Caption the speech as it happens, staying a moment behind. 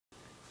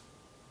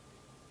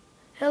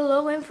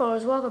Hello,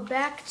 Infos. Welcome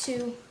back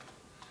to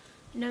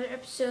another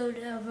episode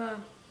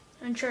of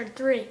Uncharted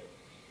 3.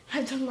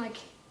 I've done like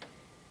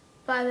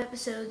 5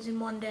 episodes in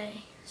one day.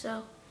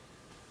 So,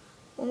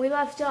 when we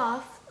left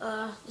off,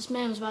 this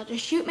man was about to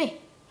shoot me.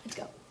 Let's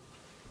go.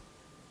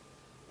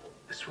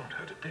 This won't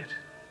hurt a bit.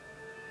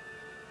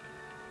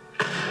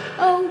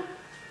 Oh.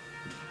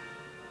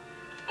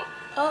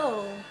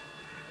 Oh.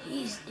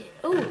 He's dead.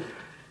 Oh.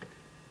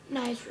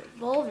 Nice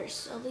revolver,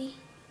 Sully.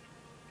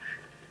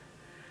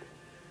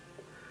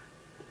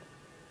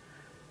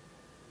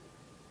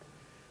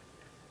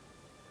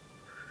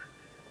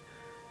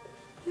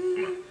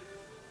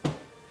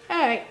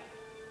 Alright.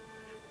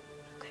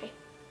 Okay,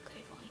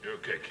 fine. You're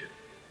okay, kid.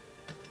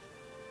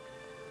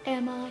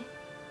 Am I?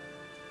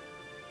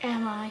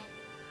 Am I?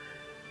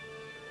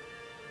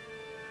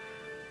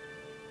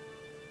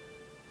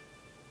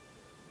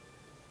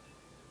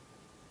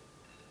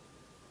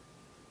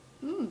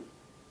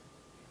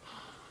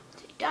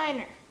 It's a diner.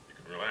 You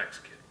can relax,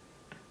 kid.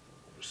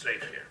 We're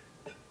safe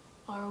here.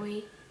 Are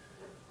we?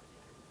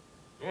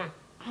 Go on.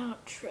 I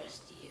don't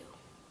trust you.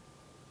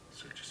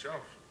 Suit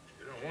yourself.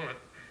 You don't want it.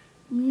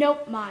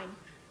 Nope, mine.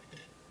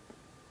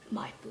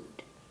 My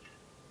food.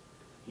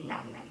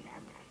 Nom nom nom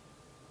nom.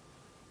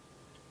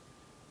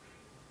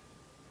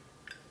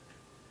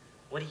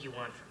 What do you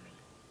want from me?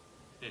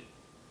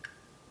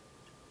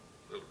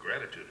 A little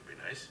gratitude would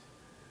be nice.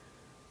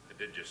 I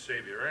did just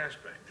save your ass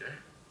back there.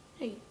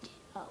 No, you did.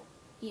 Oh,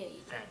 yeah, you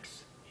did.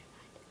 Thanks.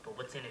 But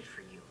what's in it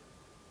for you?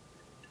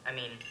 I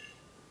mean,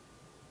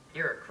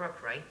 you're a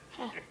crook, right?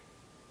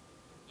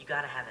 You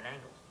gotta have an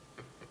angle.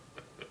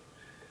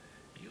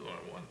 You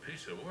are one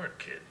piece of work,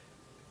 kid.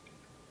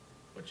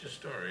 What's your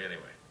story,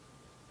 anyway?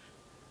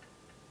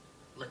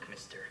 Look,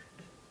 mister,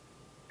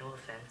 no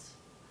offense,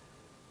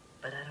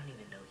 but I don't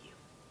even know you.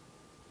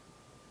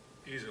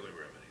 Easily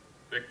remedied.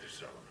 Victor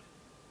Sullivan.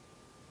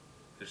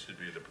 This should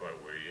be the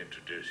part where you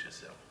introduce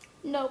yourself.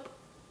 Nope.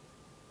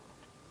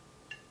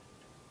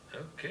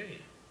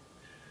 Okay.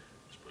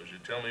 Suppose you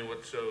tell me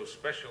what's so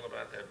special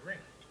about that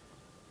ring.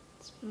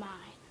 It's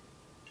mine.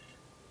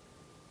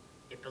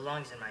 It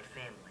belongs in my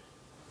family.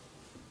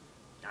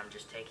 I'm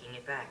just taking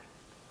it back.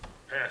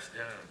 Passed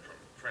down from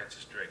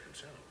Francis Drake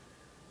himself.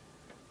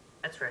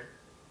 That's right.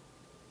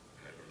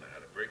 I don't know how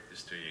to break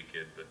this to you,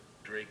 kid, but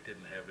Drake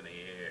didn't have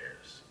any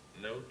heirs.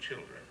 No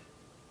children.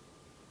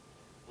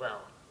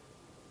 Well,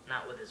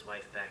 not with his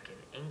wife back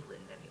in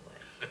England, anyway.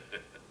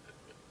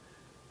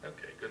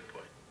 Okay, good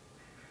point.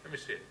 Let me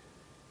see it.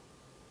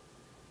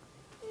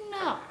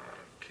 No. Ah,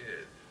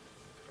 kid.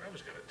 If I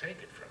was going to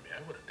take it from you,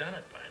 I would have done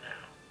it by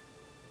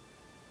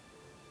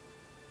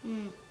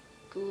now.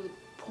 Good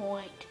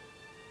point.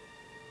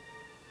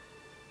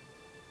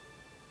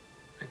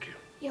 Thank you.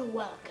 You're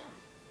welcome.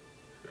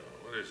 So,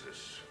 what is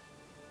this?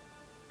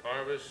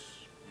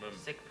 Parvis?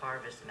 Sic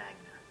parvis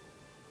magna.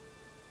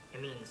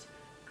 It means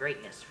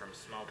greatness from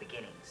small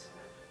beginnings.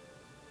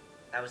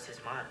 That was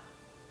his motto.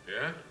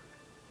 Yeah?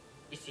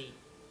 You see,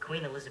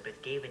 Queen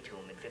Elizabeth gave it to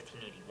him in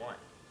 1581,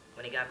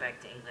 when he got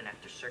back to England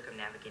after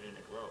circumnavigating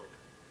the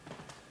globe.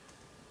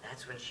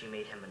 That's when she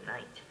made him a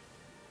knight.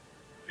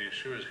 You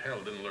sure as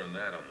hell didn't learn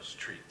that on the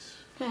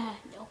streets.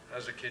 No.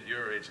 How's a kid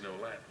your age know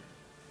Latin?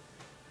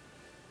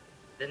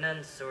 The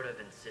nuns sort of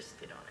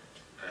insisted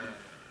on it.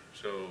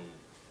 So,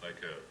 like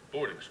a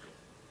boarding school.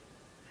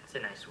 That's a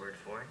nice word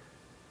for it.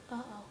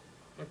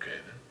 Uh-oh.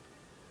 Okay, then.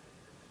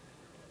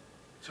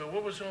 So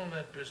what was all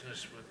that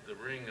business with the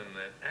ring and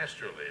that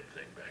astrolabe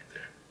thing back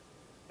there?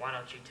 Why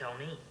don't you tell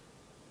me?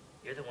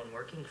 You're the one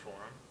working for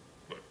him.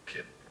 Look,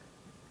 kid.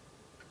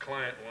 The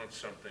client wants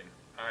something,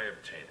 I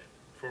obtain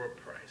it. For a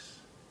price.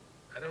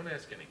 I don't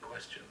ask any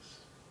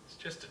questions. It's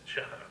just a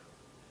job.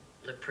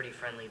 Look pretty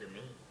friendly to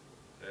me.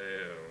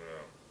 Yeah,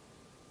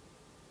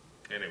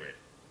 well. Anyway.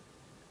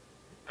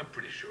 I'm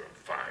pretty sure I'm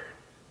fired.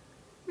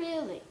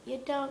 Really?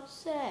 You don't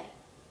say.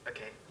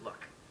 Okay,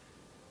 look.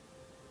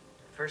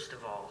 First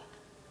of all,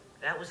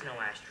 that was no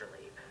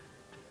astrolabe.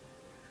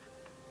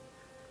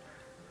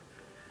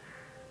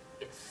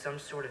 It's some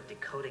sort of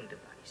decoding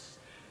device.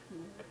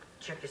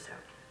 Check this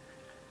out.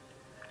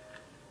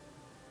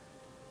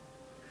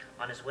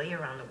 On his way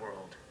around the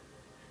world,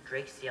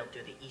 Drake sailed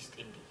through the East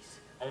Indies.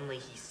 Only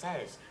he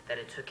says that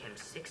it took him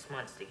 6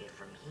 months to get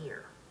from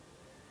here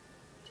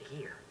to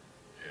here.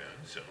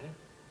 Yeah, so?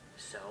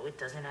 So it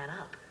doesn't add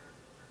up.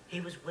 He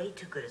was way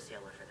too good a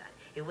sailor for that.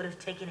 It would have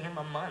taken him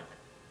a month,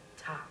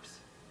 tops.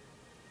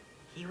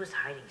 He was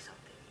hiding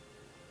something.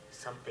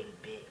 Something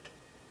big.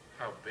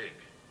 How big?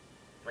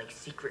 Like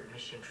secret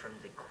mission from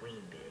the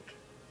Queen big.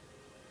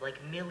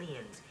 Like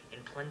millions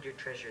in plundered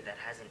treasure that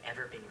hasn't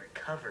ever been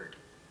recovered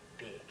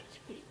big. It's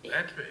pretty big.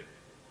 That big?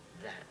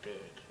 That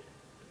big.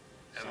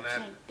 And Stop that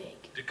saying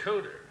big.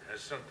 decoder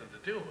has something to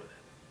do with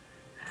it.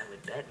 I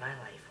would bet my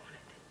life on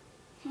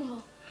it.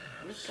 Well,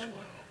 you're Swell.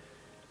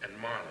 good.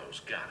 And Marlowe's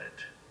got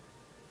it.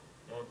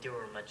 Won't do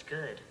her much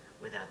good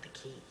without the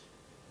key.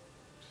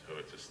 So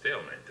it's a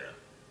stalemate then.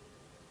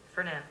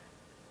 For now.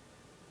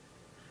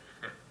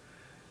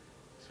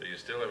 So you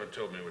still haven't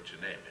told me what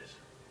your name is.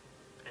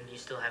 And you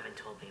still haven't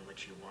told me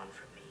what you want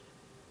from me.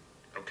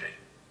 Okay.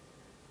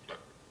 Look,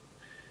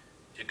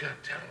 you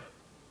got talent,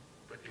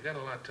 but you got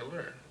a lot to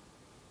learn.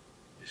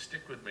 You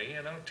stick with me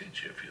and I'll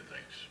teach you a few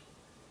things.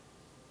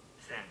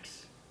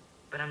 Thanks.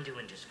 But I'm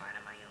doing just fine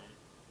on my own.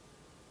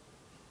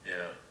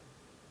 Yeah,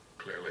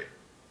 clearly.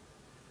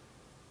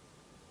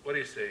 What do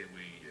you say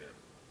we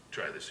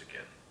try this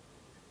again?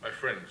 My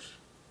friends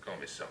call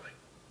me Sully.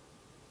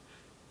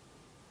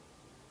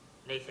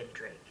 Nathan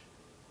Drake.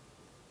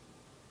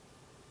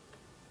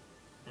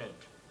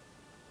 Nate.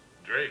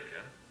 Drake,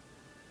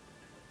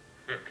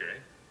 huh? Okay.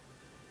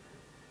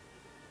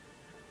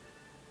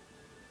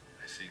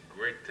 I see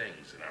great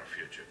things in our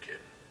future, kid.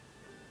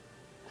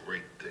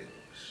 Great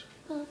things.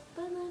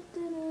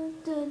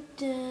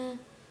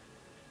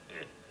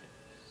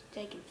 It's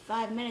taking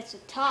 5 minutes to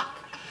talk.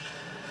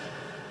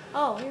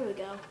 Oh, here we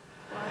go.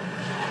 Wow,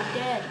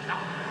 you're dead.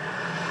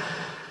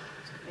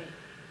 It's great.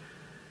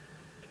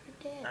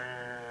 You're dead.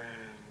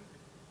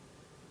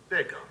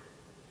 They're gone.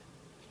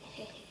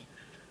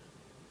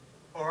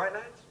 All right,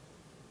 lads?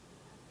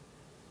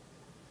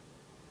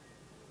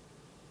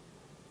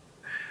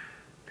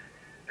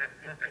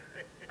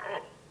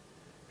 Oh,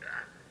 God.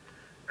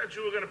 Thought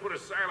you were going to put a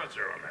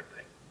silencer on that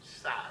thing.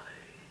 Sally,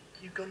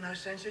 you've got no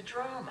sense of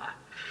drama.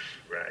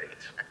 Right.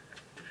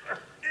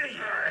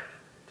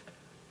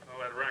 All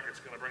that racket's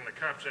going to bring the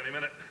cops any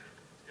minute.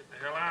 Let's get the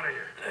hell out of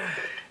here.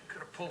 Could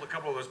have pulled a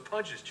couple of those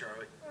punches,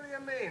 Charlie. What do you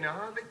mean? I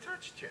hardly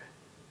touched you.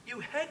 You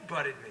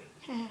headbutted me.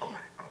 All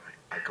right, all right.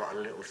 I got a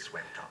little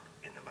swept up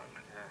in the moment.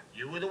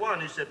 You were the one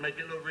who said make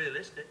it look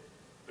realistic.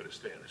 Better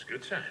stay on this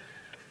good side.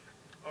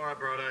 All right,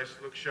 Brodies,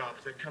 look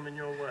sharp. They're coming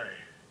your way.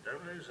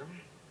 Don't lose them.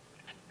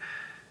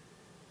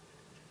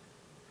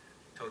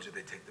 Told you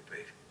they'd take the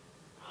bait.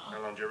 How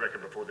long do you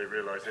reckon before they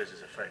realize this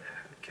is a fake?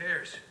 Who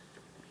cares?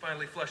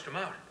 Finally flushed them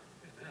out.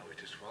 And now we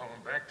just follow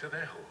them back to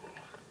their hole.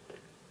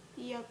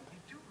 Yep. You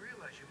do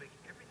realize you're making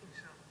everything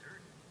sound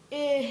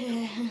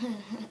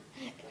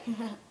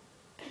dirty.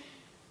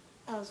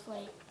 That was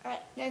funny.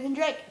 Alright, Nathan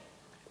Drake.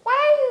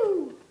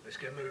 Woo! Let's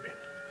get moving.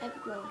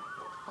 Epic roll.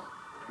 Oh.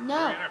 Hurry No.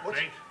 up,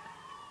 Nate.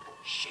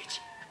 Shit.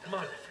 Come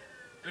on.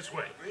 This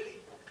way. Really?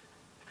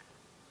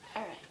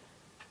 Alright.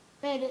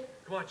 Made it.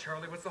 Come on,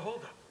 Charlie. What's the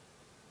holdup?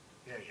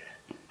 Yeah. Right,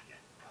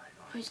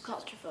 right. He's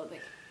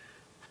claustrophobic.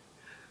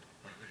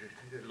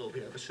 It'll all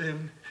be over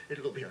soon.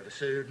 It'll all be over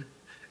soon.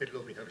 It'll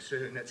all be over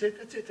soon. That's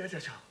it.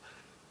 That's all.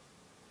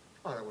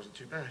 Oh, that wasn't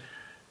too bad.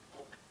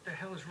 What the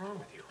hell is wrong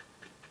with you?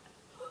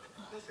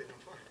 Nothing, I'm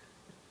fine.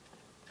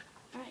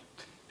 Alright.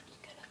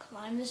 Just gotta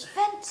climb this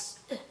fence.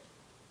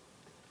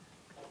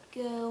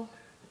 Go.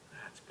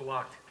 It's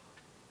blocked.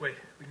 Wait,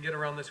 we can get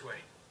around this way.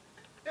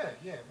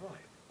 Yeah,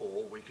 right.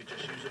 Or we could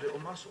just use a little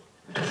muscle.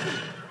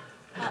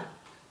 Up.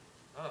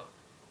 Oh,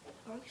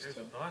 Works there's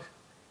too. a thought.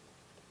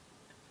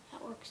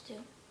 That works too.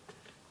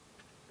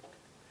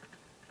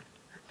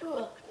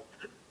 Ugh.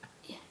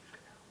 Yeah.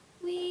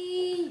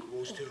 Wee.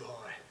 Wall's too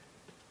high.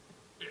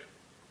 Yeah.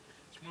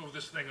 Let's move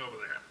this thing over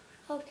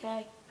there.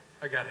 Okay.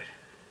 I got it.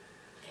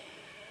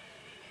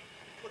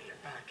 Put your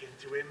back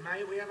into it,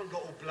 mate. We haven't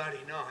got all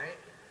bloody night.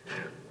 Yeah.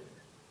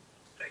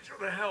 Thanks for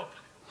the help.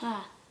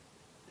 Huh.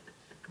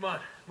 Come on,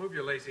 move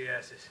your lazy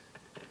asses.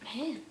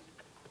 Man.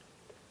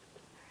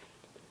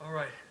 All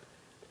right.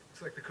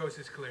 Looks like the coast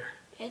is clear.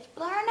 It's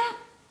blurring out.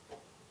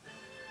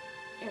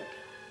 There we go.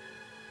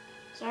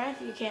 Sorry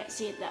if you can't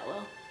see it that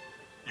well.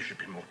 You should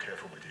be more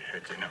careful with your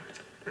head, you know.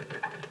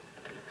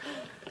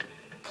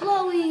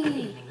 Chloe!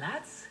 Evening,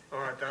 lads. All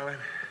right, darling.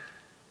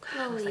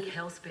 Looks like Chloe.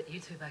 hell spit you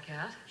two back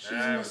out. She's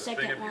in the was a thing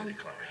second of beauty, one.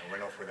 Chloe. I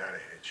went off without a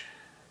hitch.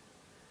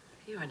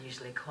 You're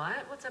unusually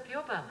quiet. What's up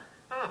your bum?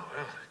 Oh,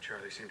 well,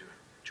 Charlie seemed to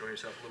enjoy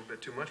himself a little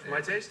bit too much for my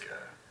taste.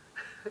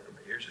 My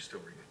ears are still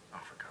ringing. Oh,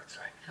 for God's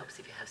sake. Helps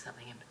if you have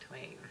something in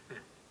between.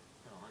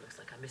 Oh, it looks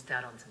like I missed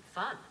out on some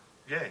fun.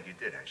 Yeah, you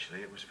did,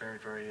 actually. It was very,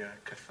 very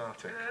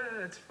cathartic.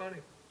 It's funny.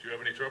 Do you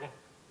have any trouble?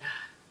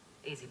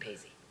 Easy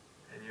peasy.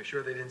 And you're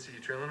sure they didn't see you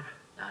trailing him?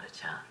 Not a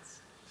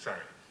chance. So,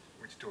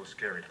 which door's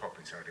scary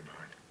Poppins hiding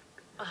behind?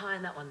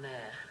 Behind that one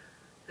there.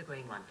 The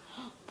green one.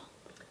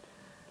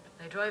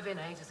 They drove in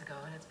ages ago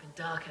and it's been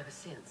dark ever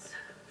since.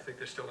 Think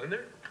they're still in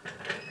there?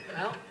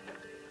 Well,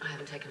 I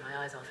haven't taken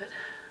my eyes off it.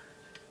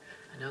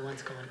 And no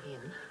one's gone in.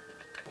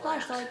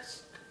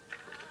 Flashlights.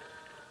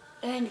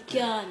 And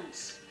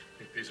guns.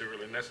 Think these are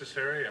really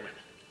necessary? I mean,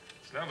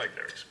 it's not like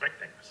they're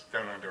expecting us.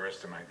 Don't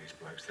underestimate these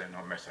blokes. They're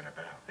not messing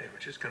about. Hey, we're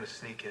just gonna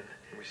sneak in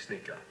and we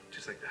sneak out.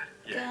 Just like that.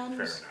 Yeah, Guns.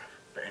 fair enough.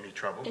 But any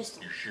trouble,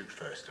 Distance. you shoot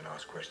first and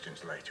ask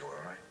questions later, all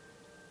right?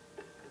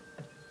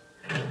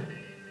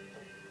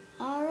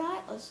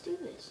 Alright, let's do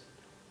this.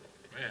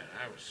 Man,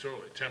 I was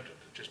sorely tempted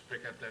to just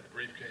pick up that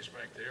briefcase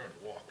back there and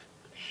walk.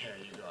 Yeah,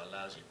 you got a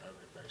lousy poker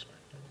face,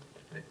 mate.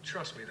 Hey,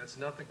 trust me, that's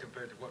nothing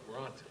compared to what we're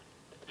on to.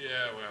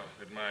 Yeah, well,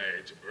 at my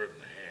age, a bird in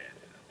the hand,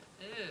 you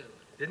know. Ew.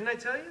 Didn't I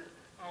tell you?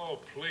 Oh,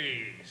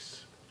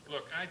 please.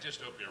 Look, I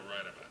just hope you're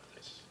right about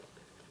this.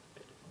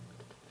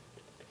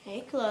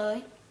 Hey,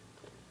 Chloe.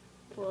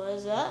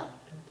 What's up?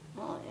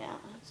 Oh, yeah,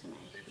 that's a nice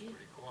Seems view.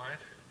 pretty quiet.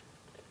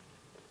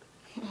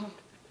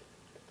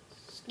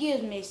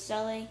 Excuse me,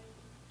 Sully.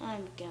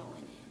 I'm going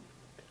in.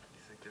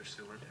 You think they're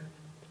still in there?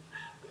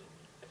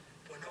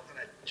 We're not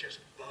gonna just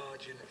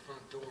barge in the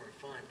front door and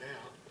find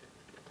out.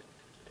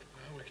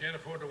 Well, we can't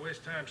afford to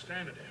waste time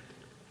standing here.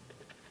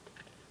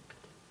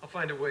 I'll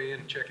find a way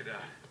in and check it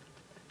out.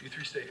 You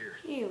three stay here.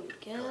 Here we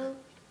go.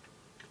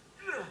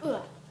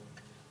 Ugh.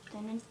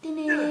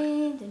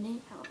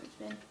 Dun-dun-dun-dun-dun-dun. How long it's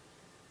been?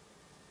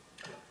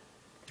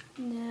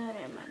 No,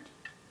 never mind.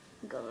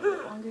 Go a little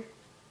bit longer.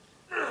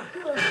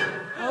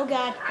 Oh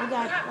god, oh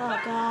god, oh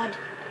god.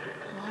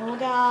 Oh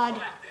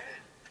god.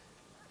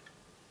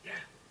 Yeah.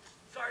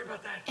 Sorry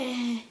about that.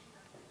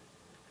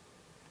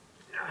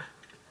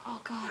 Oh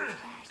god,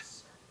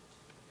 yes.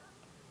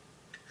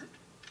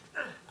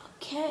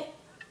 Okay.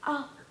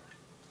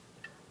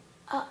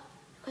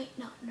 Wait,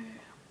 no.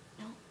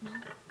 No.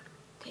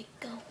 Okay,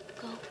 go.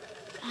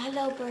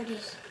 Hello,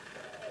 birdies.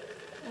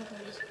 Alright,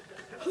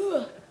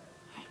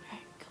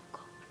 go.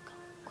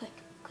 Quick.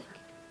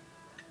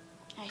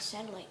 Nice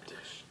satellite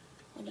dish.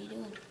 What are you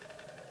doing?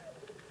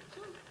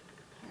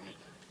 Alright.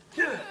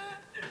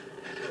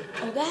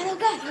 Oh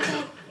god.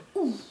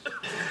 Ooh.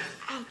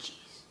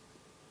 Ouchies.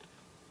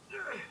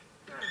 Alright.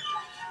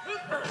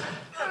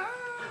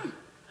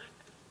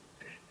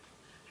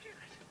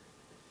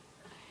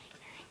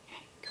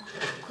 Go,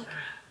 quick.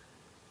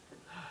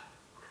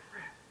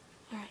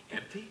 Alright.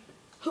 Empty?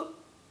 Huh.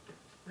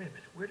 Wait a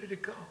minute, where did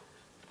it go?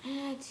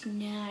 That's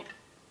not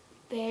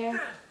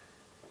fair.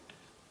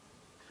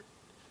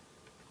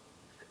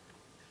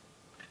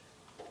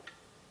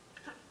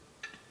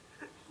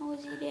 How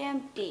is it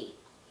empty?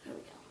 Here we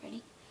go.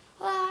 Ready?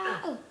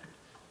 Ah!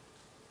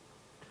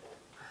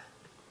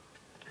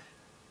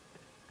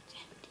 It's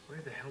empty.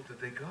 Where the hell did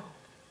they go?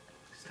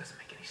 This doesn't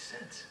make any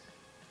sense.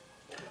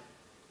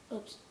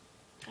 Oops.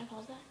 Can I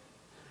pause that?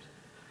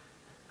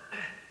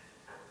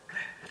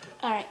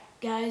 Alright,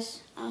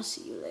 guys. I'll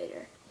see you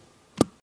later.